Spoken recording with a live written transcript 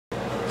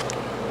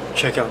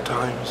checkout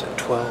time is at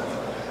 12.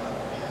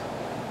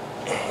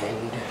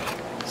 And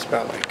it's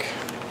about like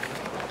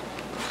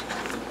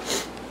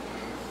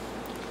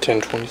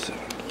 10:27.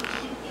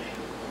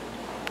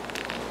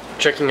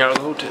 Checking out of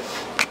the hotel.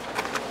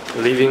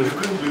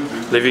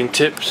 Leaving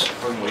tips.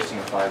 I'm wasting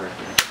a $5 right here.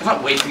 It's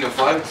not wasting a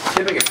 $5, it's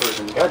tipping a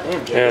person. God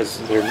damn, Jay. Yes,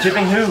 they're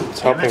tipping who? It's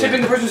helping.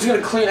 Tipping the person who's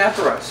gonna clean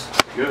after us.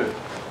 Good.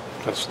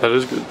 That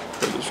is good.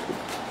 That is good.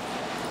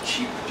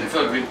 Cheap. I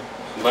feel like we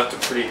left a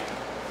pretty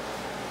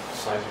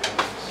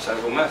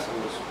sizable mess. I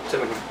was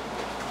tipping him.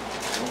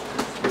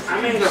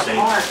 I made a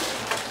heart.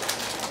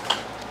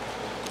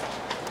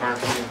 Heart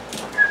for you.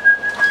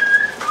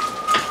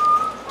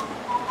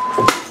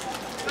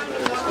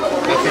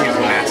 That thing is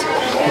massive.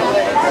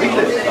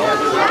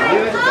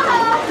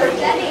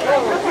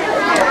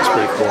 It's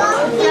pretty cool.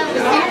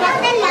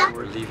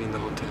 We're leaving the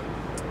hotel.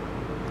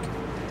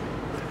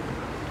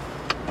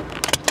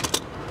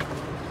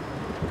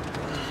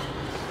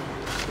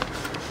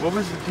 What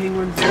was the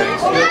penguin thing?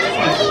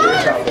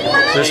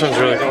 This one's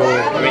really cool. I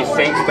mean,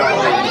 snakes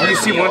don't. You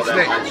see one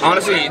snake.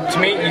 Honestly, to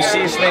me, you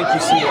see a snake, you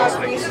see one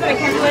snake.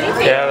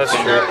 Yeah, that's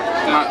true.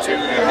 Not two.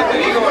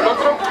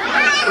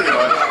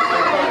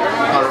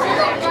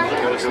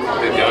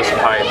 The ghost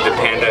pipe, the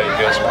panda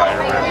ghost pipe,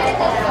 or whatever it's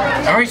called. I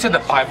remember you said the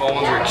pieball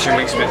ones were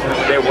extremely expensive.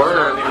 They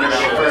were when they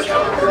first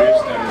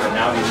produced them, but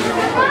now these are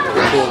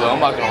cool though, I'm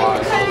not gonna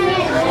lie.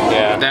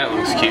 Yeah. That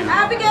looks cute.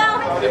 Abigail!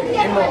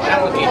 Emerald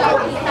alligator.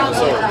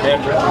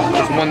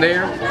 Just one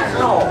there?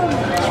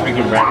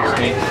 Speaking of brown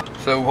snake.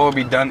 So we'll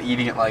be done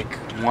eating at like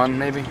 1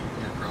 maybe? Yeah,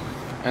 probably.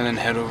 And then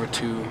head over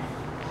to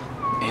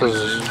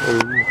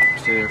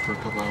stay there for a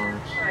couple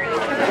hours.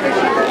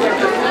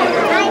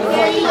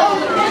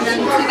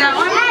 See that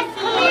one?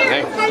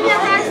 Hey.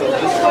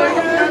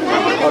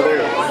 Oh,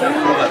 there.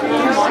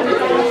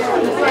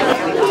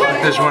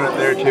 There's one up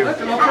there too. Alright,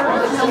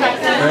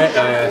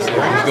 oh yeah, so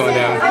he's going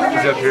down.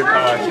 He's up here. Oh,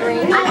 I see.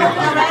 He's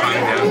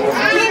coming down.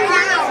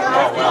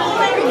 Oh wow.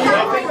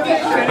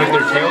 Look,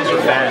 their tails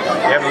are fat.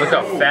 Yeah, but look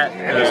how fat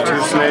those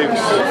two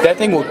snakes. That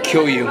thing will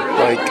kill you.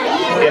 Like,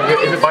 yeah,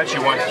 if it bites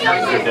you once,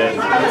 you're dead.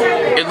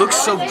 it looks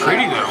so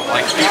pretty though.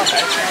 Like,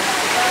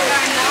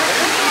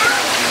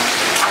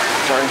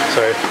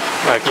 sorry.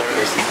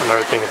 I'm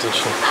not paying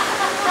attention.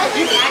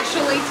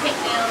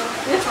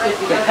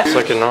 It's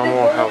like a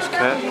normal house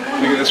cat.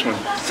 look at this one.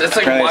 It's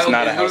like wild. It's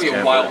not a house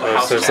cat. Wild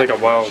house. So it's like a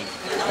wild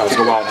house. It's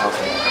a wild house.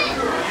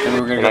 And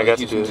we're gonna go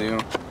to the zoo.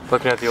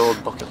 Looking at the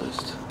old bucket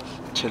list.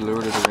 To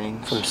Lord of the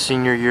Rings. From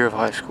senior year of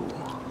high school.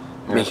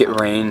 Make it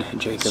rain,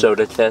 Jacob.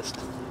 Soda test.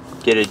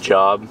 Get a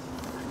job.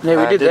 Yeah,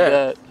 we did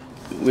that.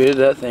 We did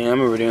that thing. I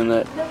remember doing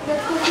that.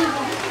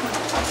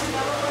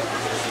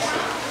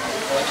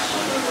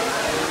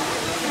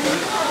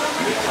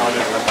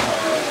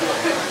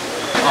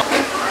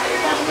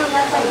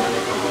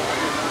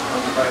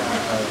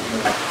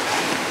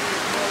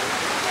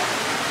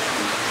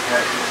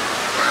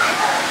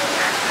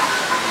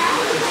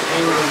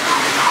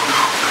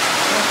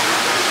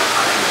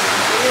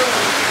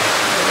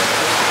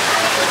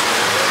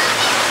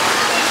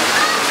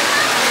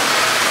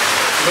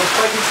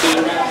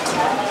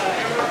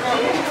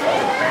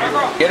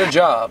 Get a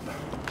job.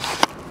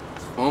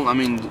 Well, I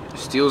mean,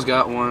 Steele's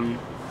got one.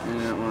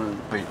 And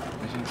one. Wait,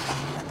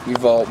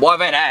 you've all. Well,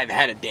 I've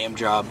had a damn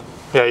job.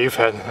 Yeah, you've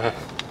had that.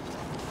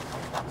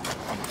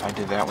 I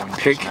did that one.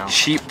 Pick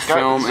sheep,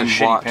 film, and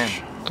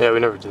watch. Yeah, we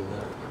never did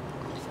that.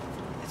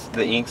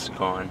 The ink's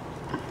gone.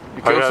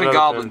 Ghosts and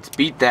goblins.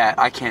 Beat that.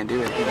 I can't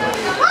do it.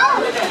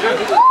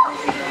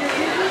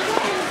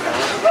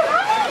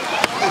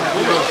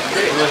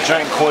 There's a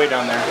giant koi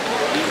down there.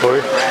 Koi?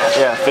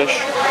 Yeah,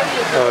 fish.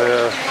 Oh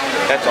yeah.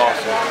 That's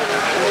awesome.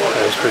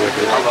 That's pretty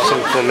good.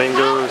 Some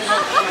flamingos.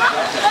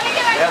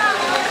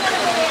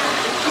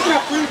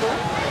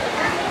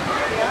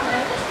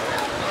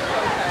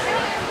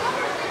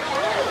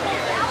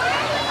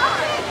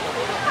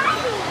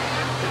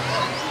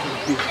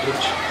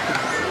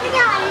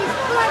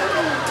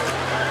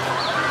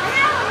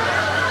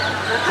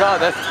 God,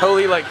 that's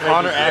totally like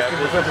Connor asking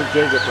for something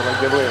Jacob, but like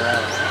the other way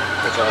around.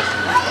 That's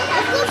awesome.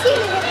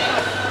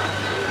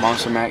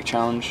 Monster Mac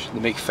challenge, the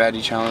Big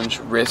Fatty challenge,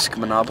 Risk,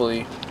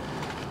 Monopoly,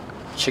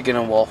 chicken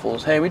and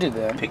waffles. Hey, we did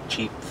that. Pick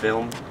cheap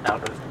film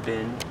out of the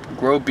bin.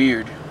 Grow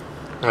beard.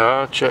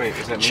 Check. Wait,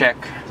 is that me? Check.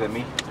 Is that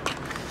me?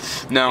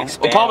 No.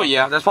 Expand. Well, probably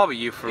yeah. That's probably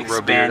you for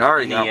grow beard. I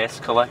already know. NES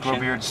collection. Grow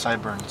beard,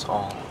 sideburns,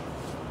 all.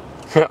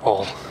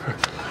 All.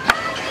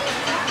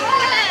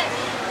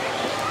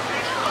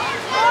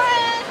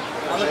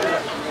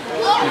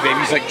 The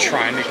baby's like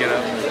trying to get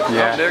up.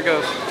 Yeah. Oh, there it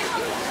goes.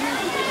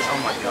 Oh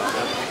my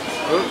god.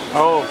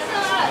 Oh.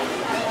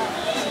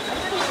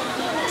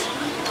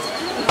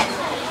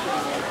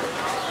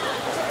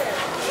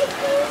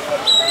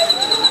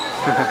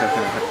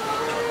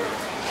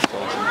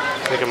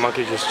 Like a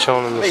monkey just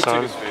chilling in the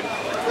sun. He's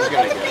gonna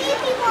get it.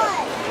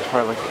 It's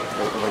probably like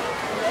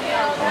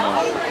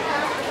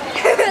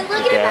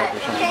dad or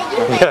something.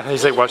 Yeah,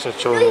 he's like watching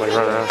his children like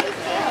run around.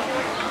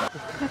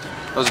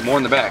 There's more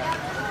in the back.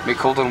 Make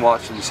Colton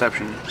watch the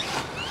Deception.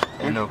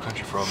 And No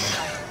Country for Old Men.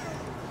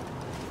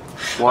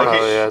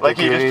 Like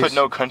he just put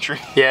no country.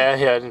 Yeah, I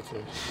didn't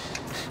finish.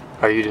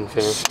 Oh, you didn't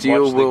finish.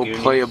 Steel will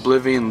play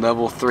Oblivion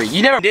level 3.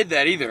 You never did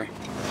that either.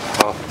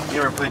 Oh. You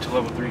never played to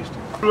level 3,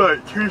 Steve.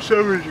 Like 2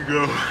 summers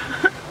ago.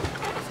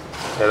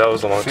 Yeah, that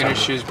was a long time.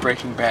 Finishes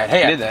Breaking Bad.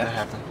 Hey, I did that.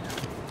 Happened.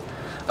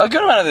 A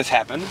good amount of this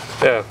happened.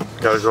 Yeah,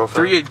 got a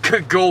girlfriend.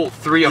 3 goal,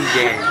 3 of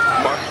game.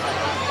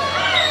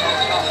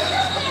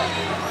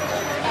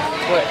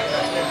 What?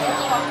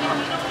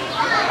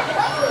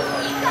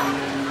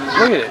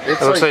 Look at it. It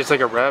looks like it's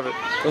like a rabbit.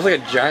 It looks like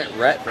a giant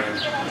rat thing.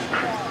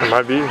 It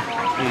might be.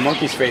 And the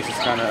monkey's face is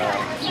kind of,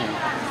 you know,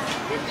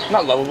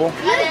 not lovable.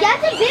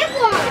 That's a big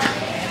one.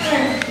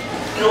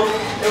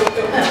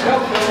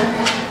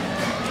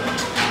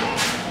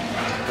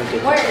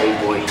 Hey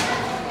boy.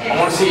 I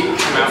want to see it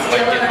come out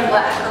like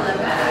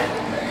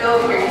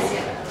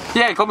that.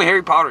 Yeah, he called me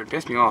Harry Potter. It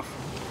pissed me off.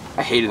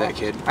 I hated that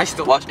kid. I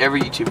still watch every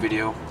YouTube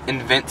video.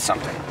 Invent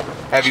something.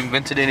 Have you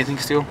invented anything,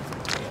 Steel?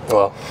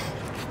 Well,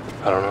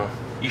 I don't know.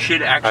 You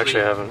should I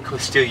actually haven't.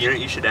 Steel, you know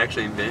what you should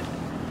actually invent?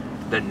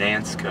 The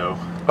Nansco.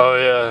 Oh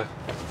yeah,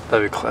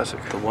 that'd be classic.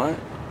 The what?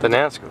 The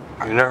Nansco.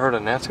 You never heard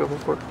of Nansco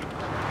before?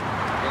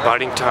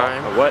 Biting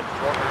time. A what?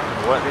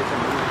 What?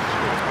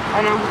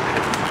 I know.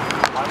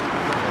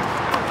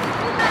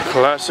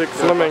 Classic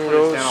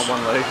flamingos. Down on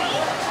one leg.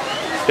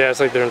 Yeah, it's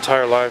like their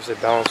entire lives they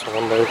balance on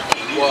one leg.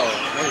 Whoa,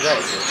 what is that?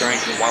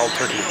 Giant wild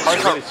turkey. I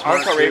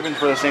thought ravens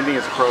were the same thing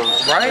as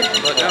crows. Right?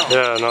 But no.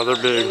 Yeah, no, they're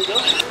big.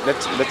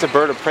 That's a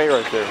bird of prey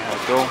right there.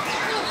 Phil.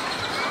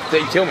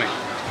 They kill me.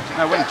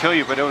 I wouldn't kill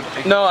you, but it would.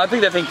 No, I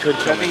think that thing could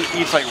kill That me.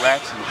 thing eats like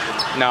rats and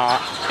shit. Nah,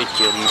 it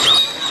killed me.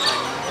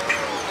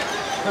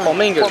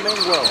 Flamingo.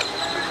 Flamingo.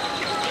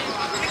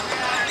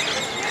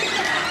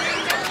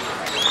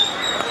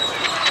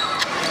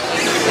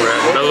 We're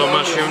at Mellow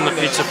Mushroom, the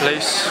pizza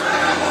place.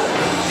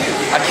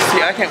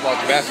 I can't watch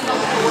basketball.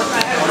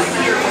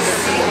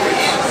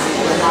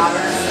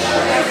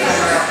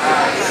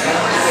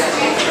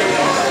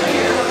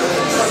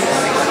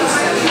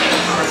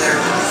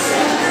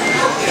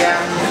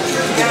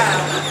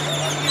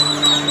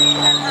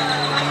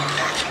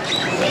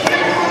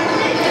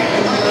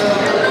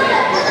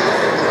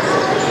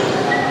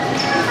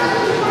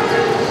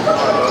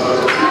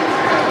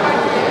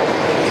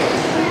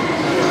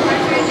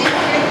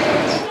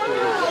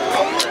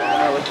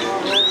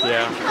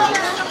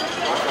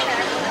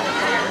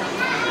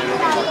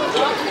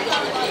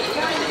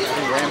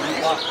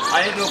 I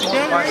didn't know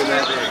porcupines were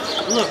that big.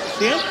 Look,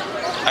 see him?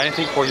 I didn't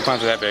think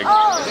porcupines were that big.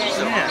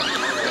 Yeah.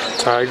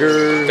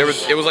 Tigers.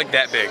 It was like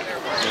that big.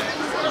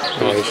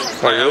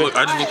 Nice. I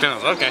just looked down. I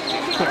was like, okay.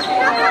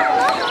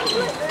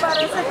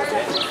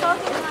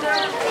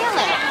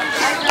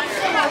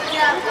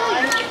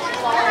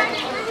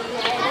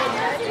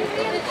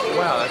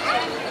 Wow.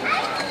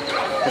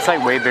 It's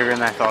like way bigger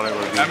than I thought it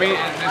would be. I mean,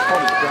 it's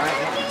called a giant.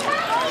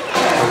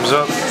 Thumbs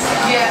up.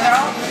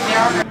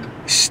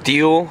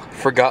 Steel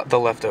forgot the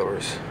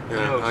leftovers.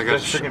 Yeah, It's the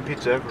best chicken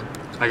pizza ever.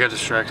 I got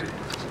distracted.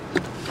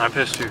 I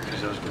pissed too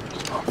because that was good.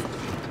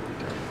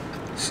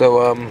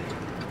 So,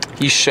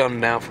 he's shutting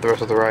down for the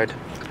rest of the ride.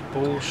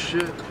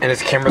 Bullshit. And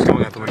his camera's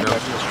going out the window.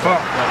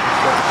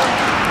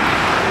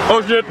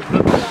 Oh shit!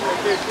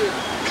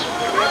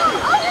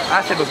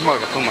 I said los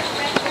muertos, come on.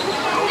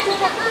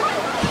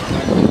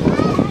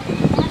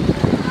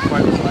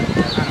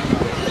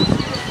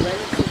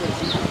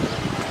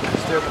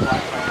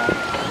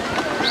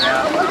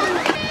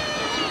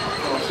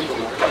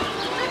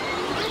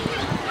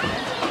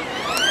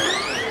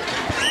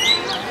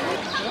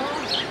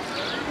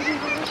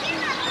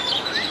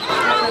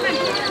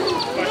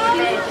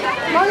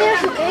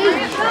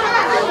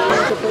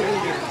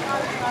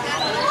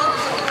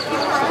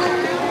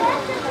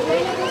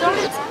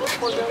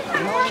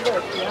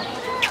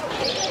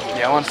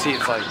 Yeah, I want to see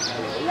it's like.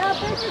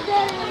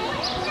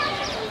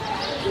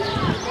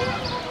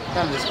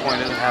 Kind of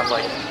disappointed it doesn't have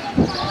like.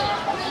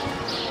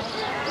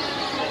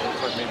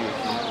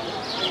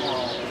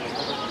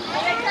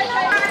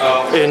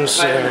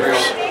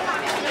 Insects.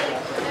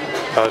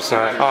 Oh, it's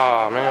not.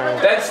 Oh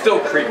man. That's still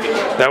creepy.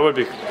 That would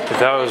be. If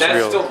that was That's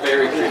real. still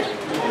very creepy.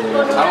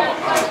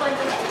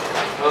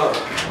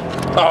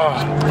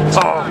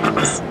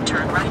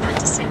 Turn right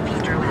onto St.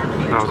 Pedro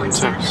Avenue towards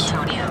San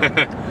Antonio.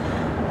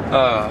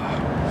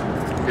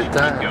 Good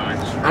time. I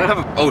don't have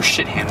a. Oh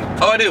shit, handle.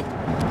 Oh, I do.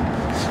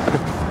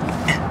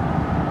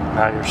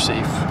 Now you're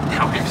safe.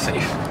 Now I'm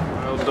safe.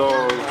 Wild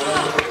dogs.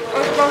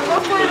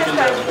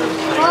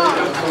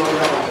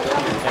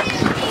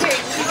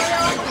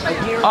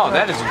 Oh,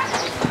 that is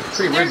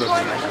pretty weird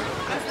looking.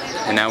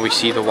 And now we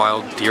see the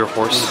wild deer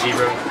horse.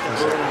 Zebra.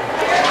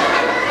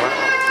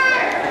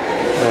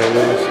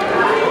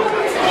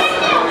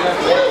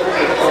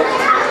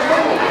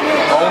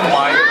 Oh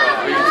my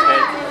god.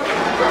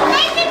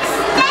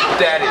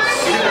 That is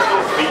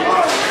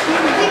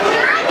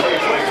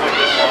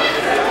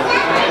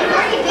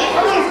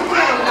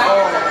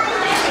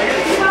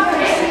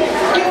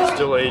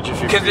Still age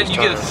if you can because then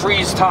you get a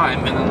freeze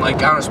time, and then like I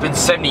don't know, it's been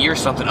 70 years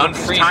or something,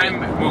 unfreeze it,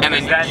 and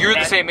then you're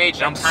the same age,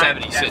 and I'm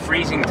 70. That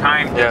freezing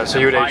time. Yeah, so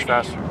you would age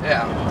faster.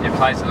 Yeah. It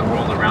applies to the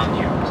world around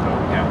you. So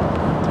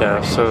yeah.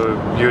 Yeah, so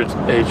you would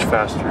age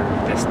faster.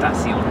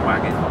 Testacion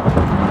wagon.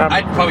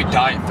 I'd probably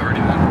die at 30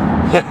 then.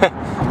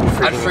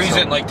 I'd freeze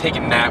it and like take a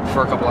nap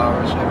for a couple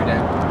hours every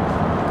day.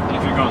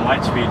 If you're going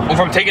light speed, Or if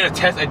I'm taking a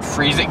test, I'd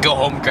freeze it, go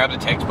home, grab the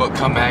textbook,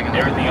 come back, and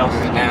everything else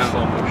is in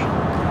slow motion.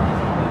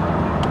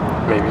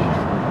 Maybe.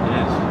 It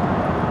is.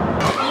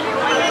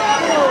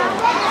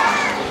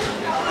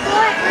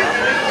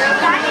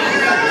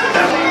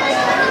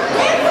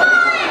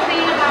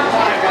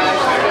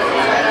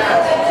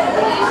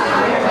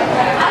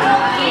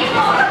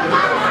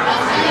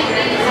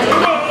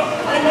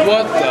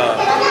 What the?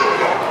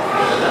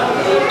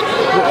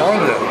 What are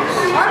those?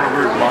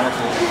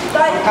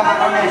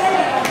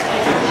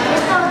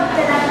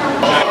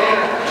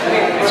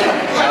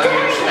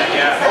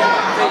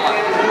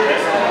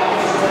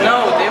 No,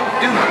 they don't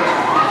do much.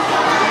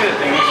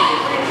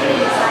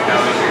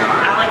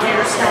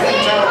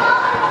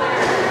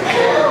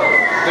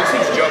 Those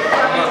things jump.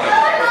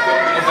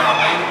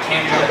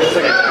 It's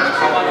like a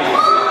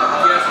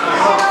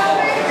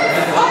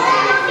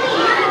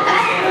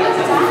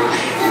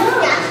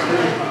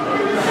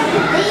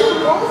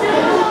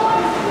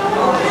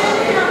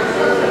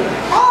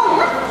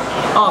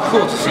oh,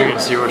 cool to see.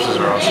 Seahorses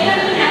are awesome.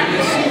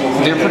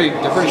 They're pretty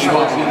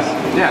small.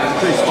 Yeah, it's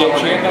pretty small.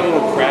 Check out that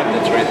little crab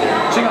that's right there.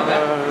 Check out that.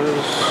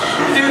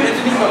 Dude, it's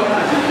an emo.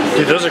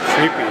 Dude, those are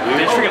creepy,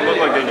 dude. They freaking look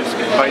like they just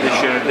bite the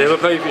shit. They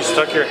look like if you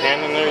stuck your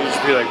hand in there, you'd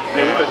just be like,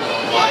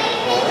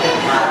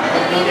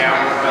 Yeah.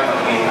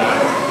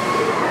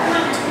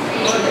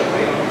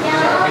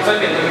 It's like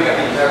they look at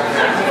me.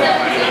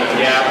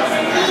 Yeah.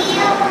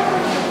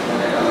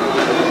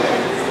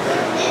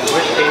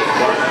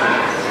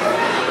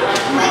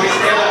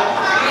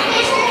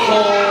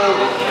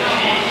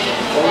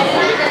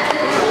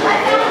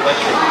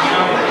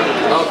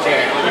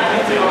 Okay.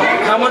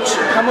 How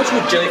much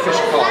would jellyfish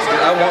cost?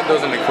 I want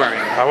those in the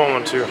aquarium. I want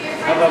one too. I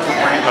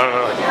don't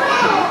know.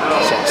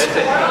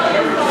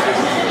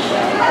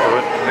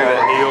 That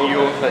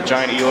eel, that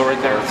giant eel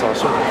right there. That's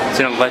awesome. It's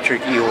an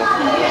electric eel.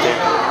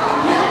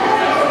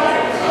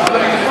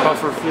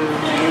 Puffer food.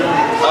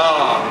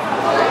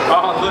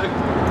 Oh, look.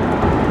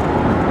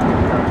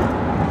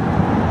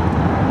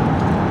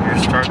 You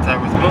start that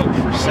with milk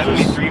for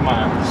 73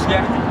 miles.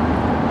 Yeah.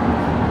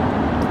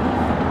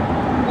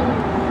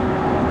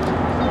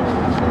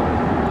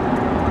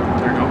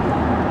 There you go.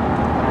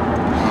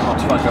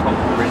 Let's find out.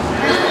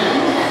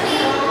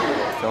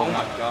 Oh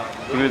my god.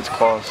 Look at its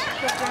claws. I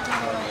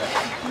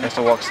have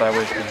to walk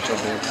sideways because it's so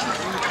big.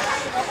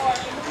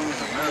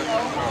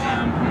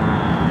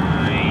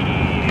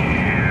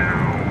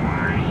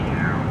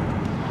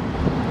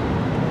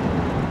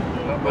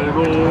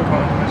 We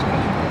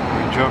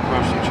joke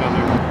roast each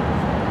other.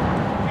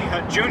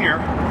 Junior.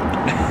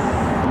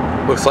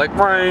 Looks like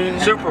rain.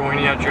 Super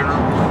weenie out, Junior.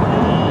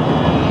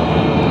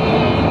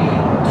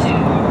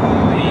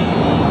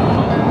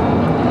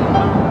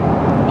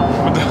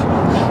 What the?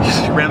 You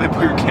just randomly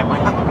put your camera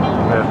on.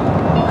 Yeah.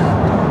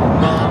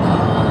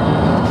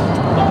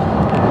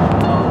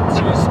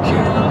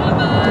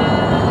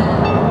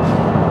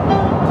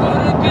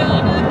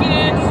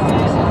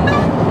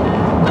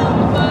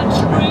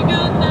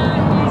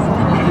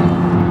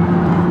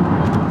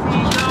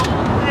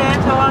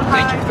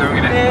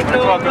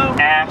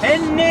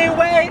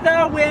 Anyway,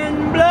 the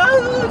wind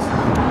blows.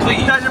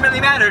 Please. Doesn't really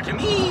matter to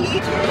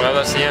me. Well,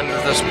 that's the end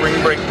of the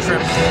spring break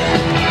trip.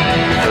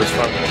 It was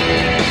fun.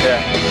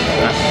 Yeah.